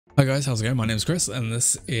Hi guys, how's it going? My name is Chris and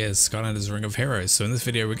this is Skylanders Ring of Heroes. So in this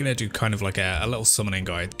video we're going to do kind of like a little summoning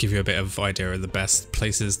guide, give you a bit of idea of the best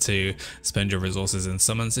places to spend your resources in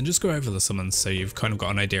summons and just go over the summons so you've kind of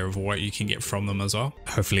got an idea of what you can get from them as well.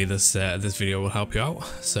 Hopefully this video will help you out.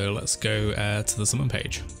 So let's go to the summon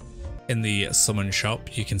page. In the summon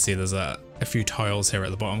shop you can see there's a few tiles here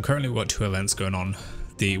at the bottom. Currently we've got two events going on.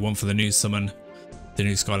 The one for the new summon, the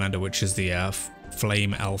new Skylander, which is the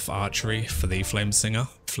Flame Elf Archery for the Flamslinger,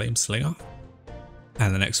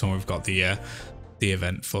 and the next one we've got the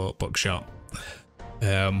event for Bookshop.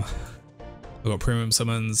 We've got premium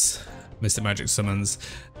summons, Mystic Magic summons,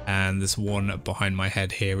 and this one behind my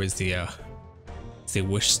head here is the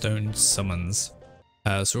Wishstone summons.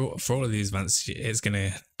 So for all of these events, it's going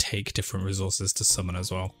to take different resources to summon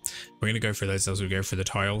as well. We're going to go through those as we go through the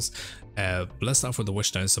tiles. But let's start with the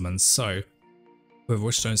Wishstone summons. So with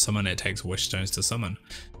Wishstone summon, it takes Wishstones to summon.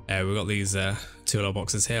 We've got these two little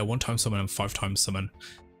boxes here, 1-time summon and 5-time summon,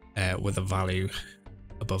 with a value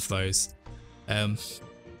above those.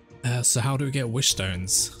 So how do we get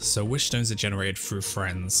Wishstones? So Wishstones are generated through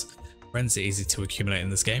friends. Friends are easy to accumulate in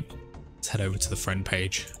this game. Let's head over to the friend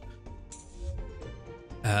page.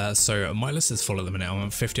 So my list is full at the minute. I'm on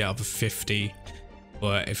 50 out of 50,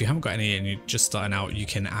 but if you haven't got any and you're just starting out, you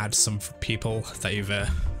can add some for people that you've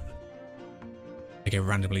get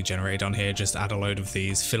randomly generated on here. Just add a load of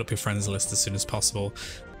these, fill up your friends list as soon as possible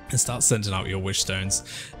and start sending out your Wishstones,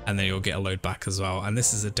 and then you'll get a load back as well. And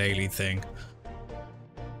this is a daily thing,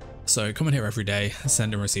 so come in here every day,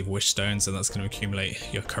 send and receive Wishstones, and that's going to accumulate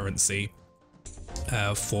your currency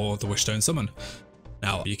for the Wishstone summon.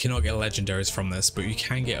 Now you cannot get legendaries from this, but you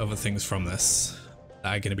can get other things from this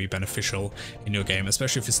that are going to be beneficial in your game,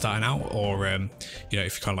 especially if you're starting out, or you know,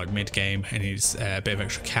 if you're kind of like mid game and need a bit of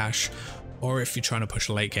extra cash, or if you're trying to push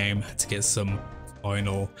a late game to get some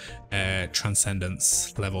final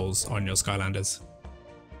transcendence levels on your Skylanders.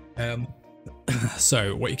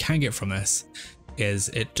 So what you can get from this is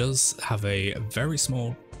it does have a very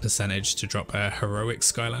small percentage to drop heroic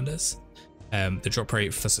Skylanders. The drop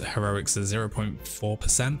rate for heroics is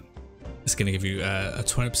 0.4%. It's going to give you a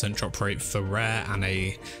 20% drop rate for rare and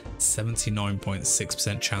a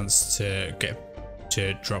 79.6% chance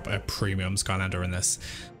to drop a premium Skylander in this.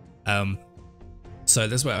 So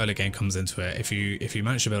this is where early game comes into it. If you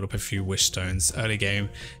manage to build up a few Wishstones early game,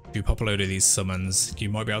 if you pop a load of these summons, you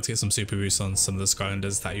might be able to get some super boosts on some of the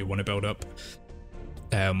Skylanders that you want to build up.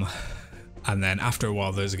 And then after a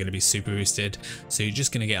while, those are going to be super boosted. So you're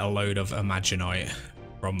just going to get a load of Imaginite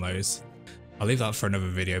from those. I'll leave that for another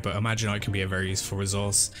video, but Imaginite can be a very useful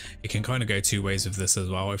resource. It can kind of go two ways with this as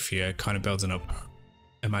well. If you're kind of building up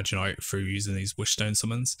Imaginite through using these Wishstone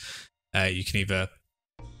summons, you can either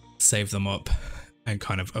save them up and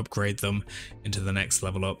kind of upgrade them into the next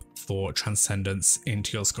level up for transcendence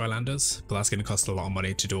into your Skylanders, but that's going to cost a lot of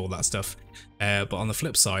money to do all that stuff. But on the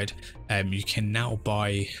flip side, you can now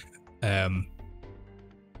buy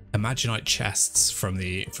Imaginite chests from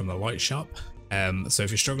the light shop. So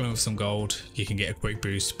if you're struggling with some gold, you can get a quick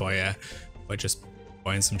boost by just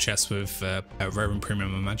buying some chests with rare and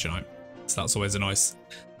premium Imaginite. So that's always a nice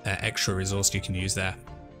extra resource you can use there.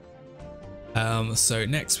 So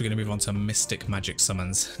next we're going to move on to Mystic Magic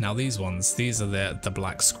summons. Now these are the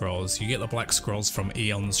black scrolls. You get the black scrolls from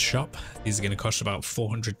Eon's shop. These are going to cost about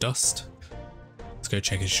 400 dust. Let's go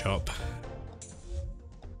check his shop.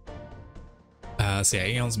 So yeah,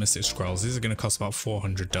 Eon's Mystic Scrolls, these are going to cost about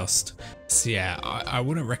 400 dust. So yeah, I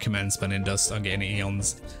wouldn't recommend spending dust on getting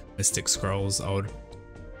Eon's Mystic Scrolls. I would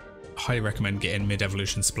highly recommend getting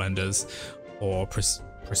Mid-Evolution Splendors or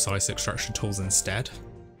Precise Extraction Tools instead.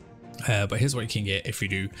 But here's what you can get if you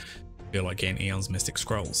do feel like getting Eon's Mystic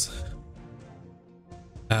Scrolls.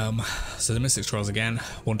 So the Mystic Scrolls, again,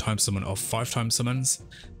 1-time summon or 5-time summons,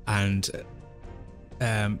 and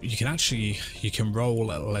you can roll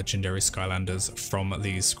legendary Skylanders from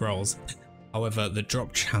these scrolls. However, the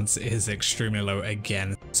drop chance is extremely low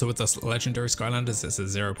again. So with the legendary Skylanders, it's a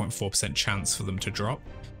 0.4% chance for them to drop.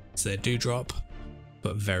 So they do drop,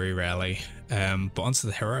 but very rarely. But onto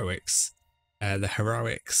the heroics. The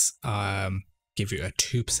heroics give you a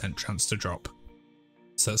 2% chance to drop,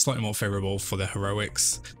 so it's slightly more favorable for the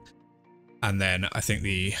heroics. And then I think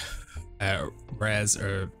the rares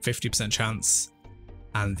are 50% chance,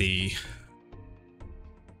 and the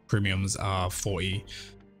premiums are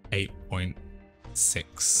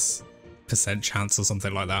 48.6% chance or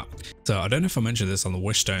something like that. So I don't know if I mentioned this on the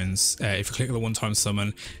Wishstones. If you click the 1-time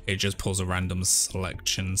summon, it just pulls a random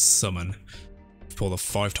selection summon. For the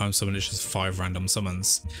 5-time summon, it's just 5 random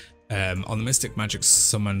summons. On the Mystic Magic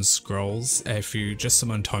summon scrolls, if you just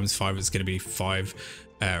summon times 5, it's going to be 5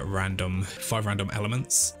 five random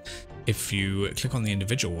elements. If you click on the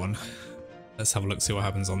individual one, let's have a look, see what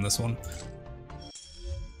happens on this one.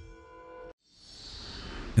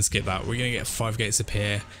 Let's get that. We're going to get 5 gates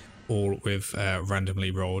appear, all with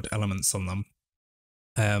randomly rolled elements on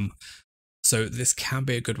them. So this can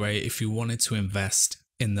be a good way if you wanted to invest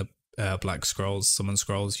in the black scrolls, summon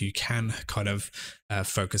scrolls. You can kind of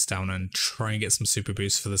focus down and try and get some super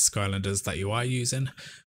boosts for the Skylanders that you are using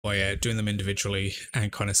by doing them individually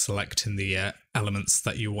and kind of selecting the elements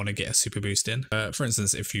that you want to get a super boost in. For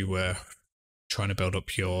instance, if you were trying to build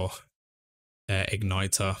up your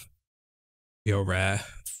igniter, your rare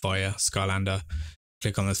fire Skylander,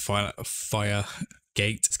 click on this fire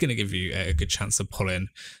gate. It's going to give you a good chance of pulling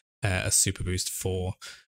a super boost for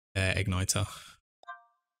igniter.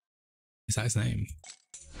 Is that his name?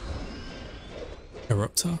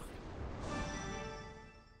 Eruptor?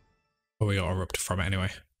 Oh, we got Eruptor from it anyway.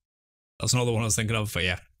 That's not the one I was thinking of, but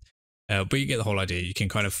yeah. But you get the whole idea. You can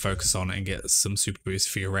kind of focus on it and get some super boosts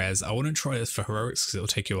for your rares. I wouldn't try this for heroics because it'll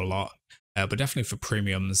take you a lot, but definitely for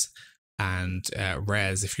premiums and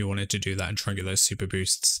rares, if you wanted to do that and try and get those super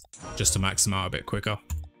boosts just to max them out a bit quicker,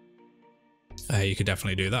 you could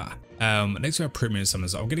definitely do that. Next we have premium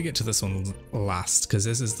summons. I'm going to get to this one last because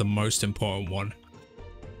this is the most important one.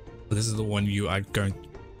 This is the one you are going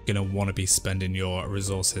to want to be spending your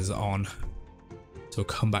resources on. So we'll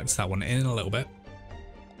come back to that one in a little bit.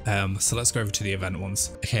 So let's go over to the event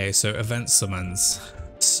ones. Okay, so event summons.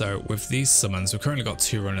 So with these summons, we've currently got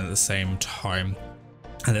 2 running at the same time.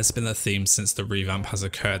 And it's been the theme since the revamp has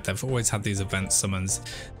occurred. They've always had these event summons,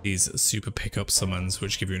 these super pickup summons,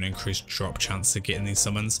 which give you an increased drop chance of getting these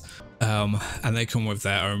summons. And they come with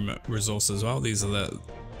their own resources as well. These are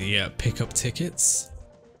the pickup tickets.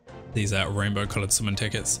 These are rainbow colored summon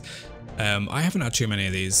tickets. I haven't had too many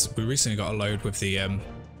of these. We recently got a load with the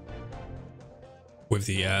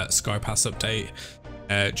Sky Pass update.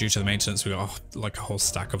 Due to the maintenance, we got like a whole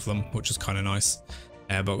stack of them, which is kind of nice.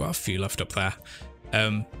 But we've got a few left up there.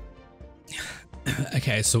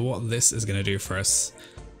 Okay, so what this is going to do for us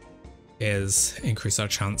is increase our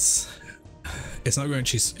chance. It's not going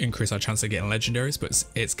to increase our chance of getting legendaries, but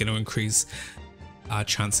it's going to increase our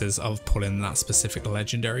chances of pulling that specific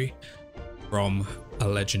legendary from a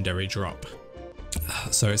legendary drop.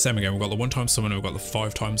 So same again, we've got the 1-time summon, we've got the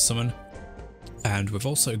 5-time summon, and we've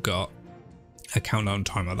also got a countdown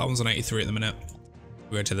timer. That one's on 83 at the minute.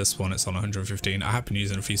 We go to this one, it's on 115. I have been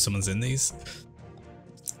using a few summons in these.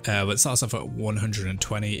 But it starts off at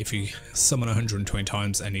 120. If you summon 120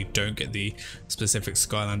 times and you don't get the specific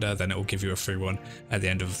Skylander, then it will give you a free one at the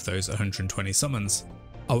end of those 120 summons.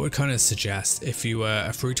 I would kind of suggest, if you are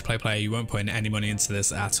a free-to-play player, you won't put in any money into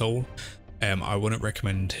this at all. I wouldn't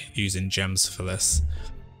recommend using gems for this,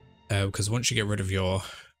 because once you get rid of your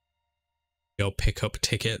pickup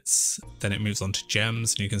tickets, then it moves on to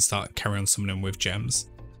gems, and you can start carry on summoning with gems.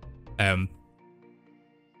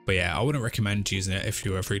 But yeah, I wouldn't recommend using it if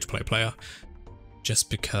you're a free-to-play player, just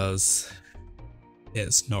because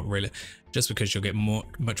it's not really, just because you'll get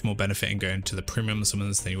much more benefit in going to the premium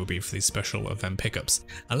summons than you will be for these special event pickups.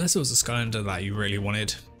 Unless it was a Skylander that you really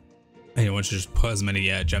wanted, and you want to just put as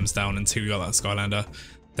many gems down until you got that Skylander,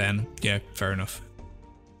 then yeah, fair enough.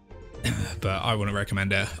 But I wouldn't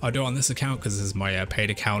recommend it. I do it on this account because this is my paid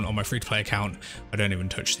account. On my free-to-play account, I don't even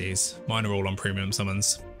touch these. Mine are all on premium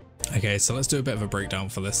summons. Okay, so let's do a bit of a breakdown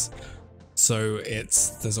for this. So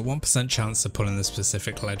there's a 1% chance of pulling the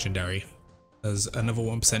specific legendary. There's another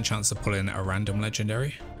 1% chance of pulling a random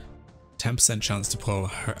legendary. 10% chance to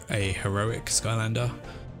pull a heroic Skylander.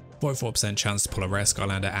 44% chance to pull a rare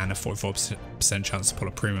Skylander, and a 44% chance to pull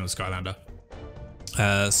a premium Skylander.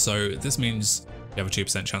 So this means you have a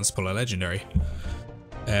 2% chance to pull a legendary.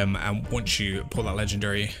 And once you pull that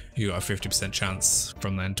legendary, you got a 50% chance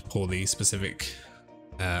from then to pull the specific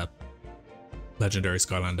legendary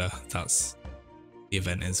Skylander. That's the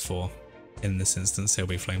event is for. In this instance, it'll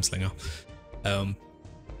be Flamslinger.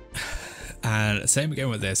 And same again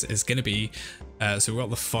with this, it's going to be so we've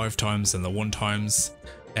got the 5 times and the 1 times.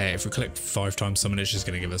 If we click 5 times summon, it's just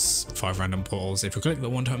going to give us 5 random portals. If we click the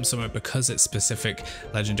 1-time summon, because it's specific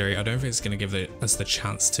legendary, I don't think it's going to give us the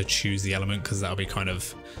chance to choose the element, because that'll be kind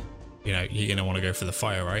of, you know, you're going to want to go for the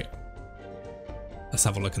fire, right? Let's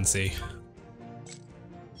have a look and see.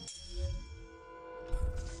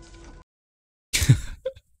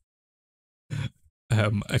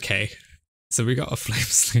 Okay, so we got a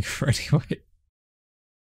Flameslinger anyway.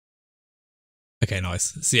 Okay,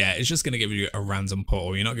 nice. So yeah, it's just going to give you a random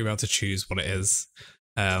portal. You're not going to be able to choose what it is.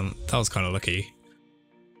 That was kind of lucky.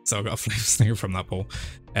 So I got a Flameslinger from that pool.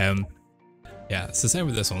 Yeah, so same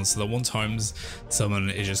with this one. So the 1 times summon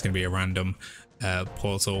is just going to be a random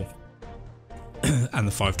portal, and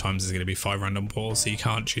the 5 times is going to be 5 random portals, so you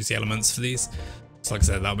can't choose the elements for these. So like I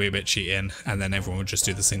said, that'll be a bit cheating, and then everyone will just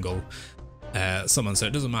do the single summon, so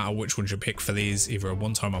it doesn't matter which ones you pick for these, either a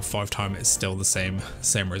 1 time or 5 time, it's still the same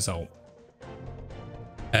result.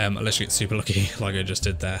 Unless you get super lucky like I just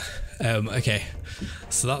did there. Okay,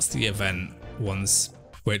 so that's the event ones,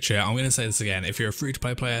 which I'm going to say this again, if you're a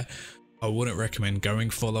free-to-play player, I wouldn't recommend going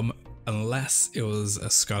for them unless it was a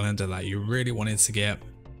Skylander that you really wanted to get.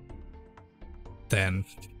 Then,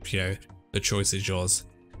 you know, the choice is yours.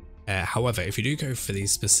 However, if you do go for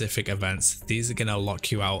these specific events, these are going to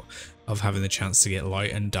lock you out of having the chance to get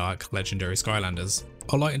light and dark legendary Skylanders,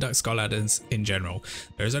 or light and dark Skylanders in general.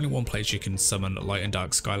 There is only one place you can summon light and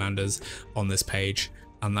dark Skylanders on this page,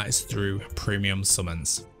 and that is through premium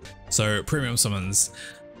summons. So premium summons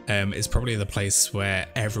is probably the place where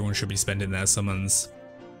everyone should be spending their summons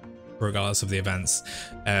regardless of the events,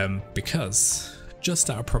 because just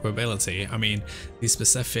out of probability, I mean, these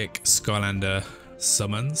specific Skylander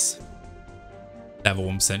summons, they have a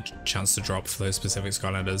 1% chance to drop for those specific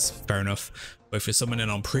Skylanders, fair enough. But if you're summoning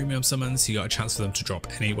on premium summons, you got a chance for them to drop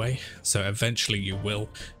anyway, so eventually you will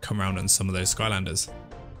come around on some of those Skylanders.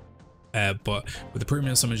 But with the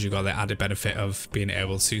premium summons, you got the added benefit of being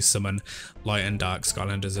able to summon light and dark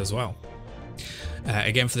Skylanders as well.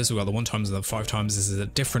 Again, for this we've got the 1 times and the 5 times. This is a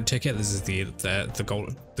different ticket. This is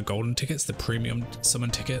the golden tickets, the premium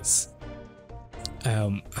summon tickets.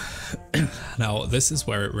 Now this is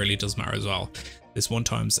where it really does matter as well. This 1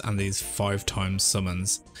 times and these 5 times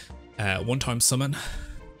summons. 1 time summon.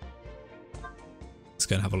 Let's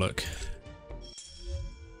go and have a look.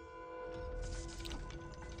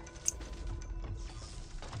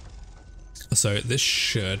 So this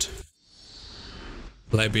should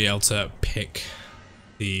let it be able to pick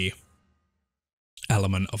the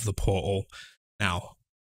element of the portal. Now,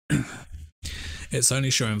 it's only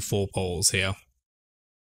showing 4 portals here,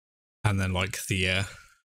 and then like the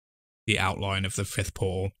outline of the 5th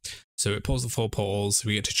portal. So it pulls the 4 portals.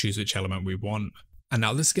 We get to choose which element we want, and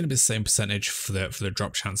now this is going to be the same percentage for the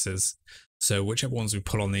drop chances. So whichever ones we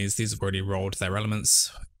pull on these have already rolled their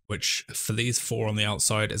elements, which for these 4 on the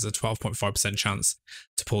outside is a 12.5% chance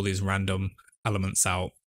to pull these random elements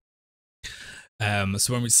out.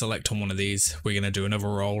 So when we select on one of these, we're going to do another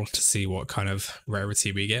roll to see what kind of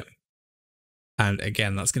rarity we get. And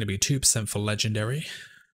again, that's going to be 2% for legendary,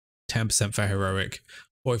 10% for heroic,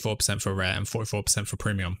 44% for rare, and 44% for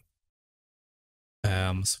premium.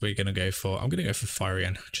 So we're going to go for, I'm going to go for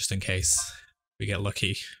Firian, just in case we get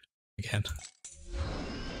lucky again.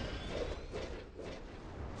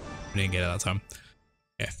 We didn't get it that time.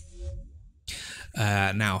 Yeah.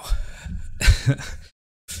 Now,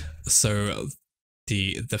 so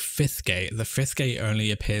the 5th gate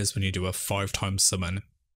only appears when you do a 5 times summon,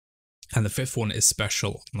 and the 5th one is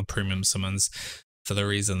special on the premium summons for the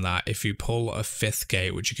reason that if you pull a 5th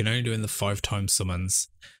gate, which you can only do in the 5 times summons,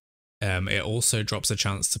 it also drops a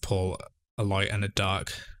chance to pull a light and a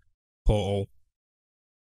dark portal.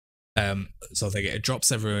 So I think it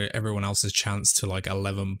drops everyone else's chance to like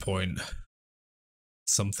 11 point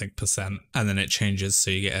something%, and then it changes,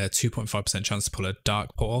 so you get a 2.5% chance to pull a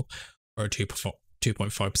dark portal, or a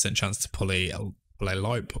 2.5% chance to pull a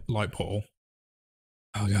light portal.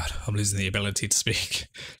 Oh god, I'm losing the ability to speak.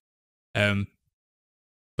 But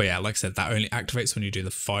yeah, like I said, that only activates when you do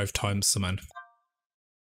the 5 times summon.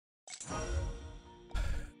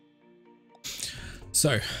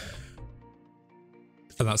 So,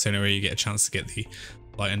 and that's the only way you get a chance to get the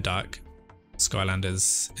light and dark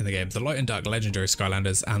Skylanders in the game. The light and dark legendary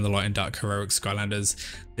Skylanders and the light and dark heroic Skylanders,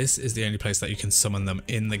 this is the only place that you can summon them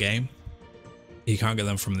in the game. You can't get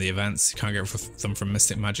them from the events, you can't get them from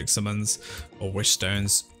Mystic Magic summons or Wish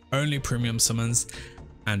Stones, only premium summons,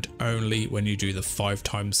 and only when you do the 5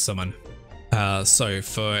 times summon. So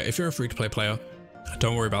if you're a free-to-play player,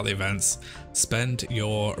 don't worry about the events, spend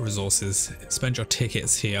your resources, spend your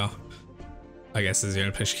tickets here. I guess is the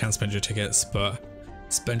only place you can spend your tickets, but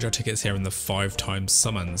spend your tickets here in the 5 times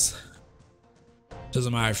summons.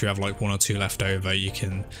 Doesn't matter if you have like 1 or 2 left over, you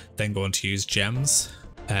can then go on to use gems.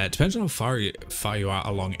 Depends on how far you are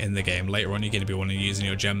along in the game. Later on, you're going to be wanting to using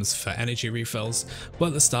your gems for energy refills, but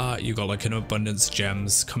at the start, you got like an abundance of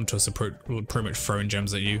gems. Come2US are pretty much throwing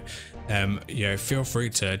gems at you. You know, feel free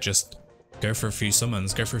to just go for a few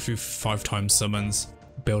summons, go for a few 5 times summons,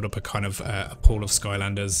 build up a kind of a pool of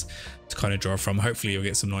Skylanders to kind of draw from. Hopefully you'll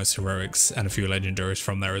get some nice heroics and a few legendaries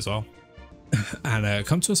from there as well. And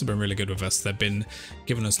Come2US have been really good with us. They've been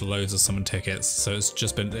giving us loads of summon tickets, so it's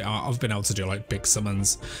just been, I've been able to do like big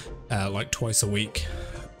summons like twice a week.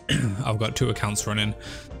 I've got 2 accounts running,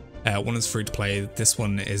 One is free to play. This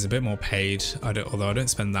one is a bit more paid, although I don't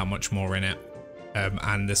spend that much more in it.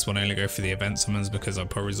 And this one I only go for the event summons because I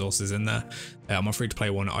put resources in there. On my free to play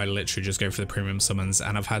one, I literally just go for the premium summons,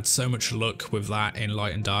 and I've had so much luck with that in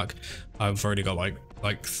light and dark. I've already got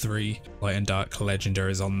like 3 light and dark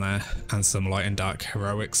legendaries on there, and some light and dark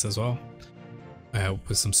heroics as well,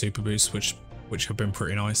 with some super boosts which have been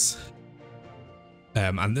pretty nice.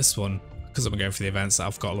 And this one, because I'm going for the events,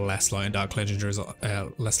 I've got less light and dark legendaries,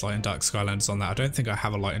 less light and dark Skylanders on that. I don't think I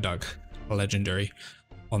have a light and dark legendary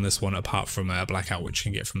on this one apart from Blackout, which you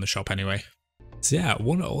can get from the shop anyway. So yeah,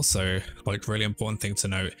 one also like really important thing to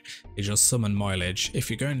note is your summon mileage. If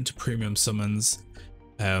you're going into premium summons,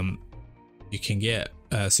 you can get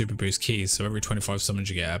super boost keys. So every 25 summons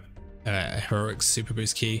you get a heroic super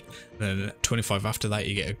boost key, and then 25 after that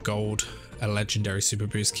you get a gold, a legendary super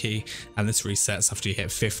boost key, and this resets after you hit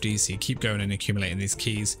 50. So you keep going and accumulating these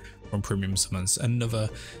keys from premium summons. Another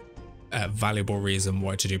valuable reason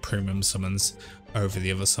why to do premium summons over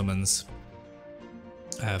the other summons,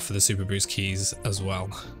 for the super boost keys as well.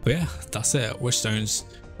 But yeah, that's it. Wishstones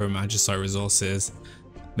from Magicite resources.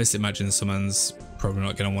 Mystic Magic summons, probably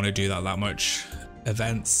not going to want to do that much.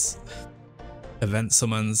 Event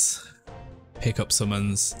summons, pickup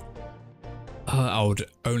summons, I would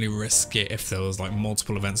only risk it if there was like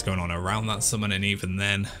multiple events going on around that summon, and even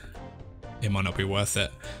then it might not be worth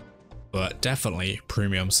it. But definitely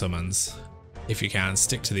premium summons if you can.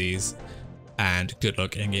 Stick to these, and good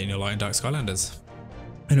luck in getting your light and dark Skylanders.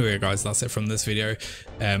 Anyway guys, that's it from this video.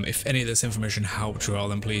 If any of this information helped you out,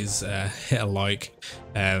 then please hit a like,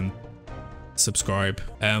 subscribe,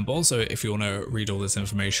 but also if you want to read all this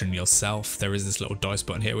information yourself, there is this little dice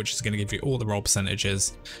button here which is going to give you all the roll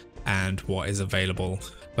percentages and what is available.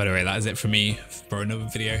 But anyway, that is it for me for another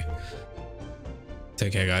video.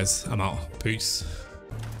 Take care guys, I'm out. Peace.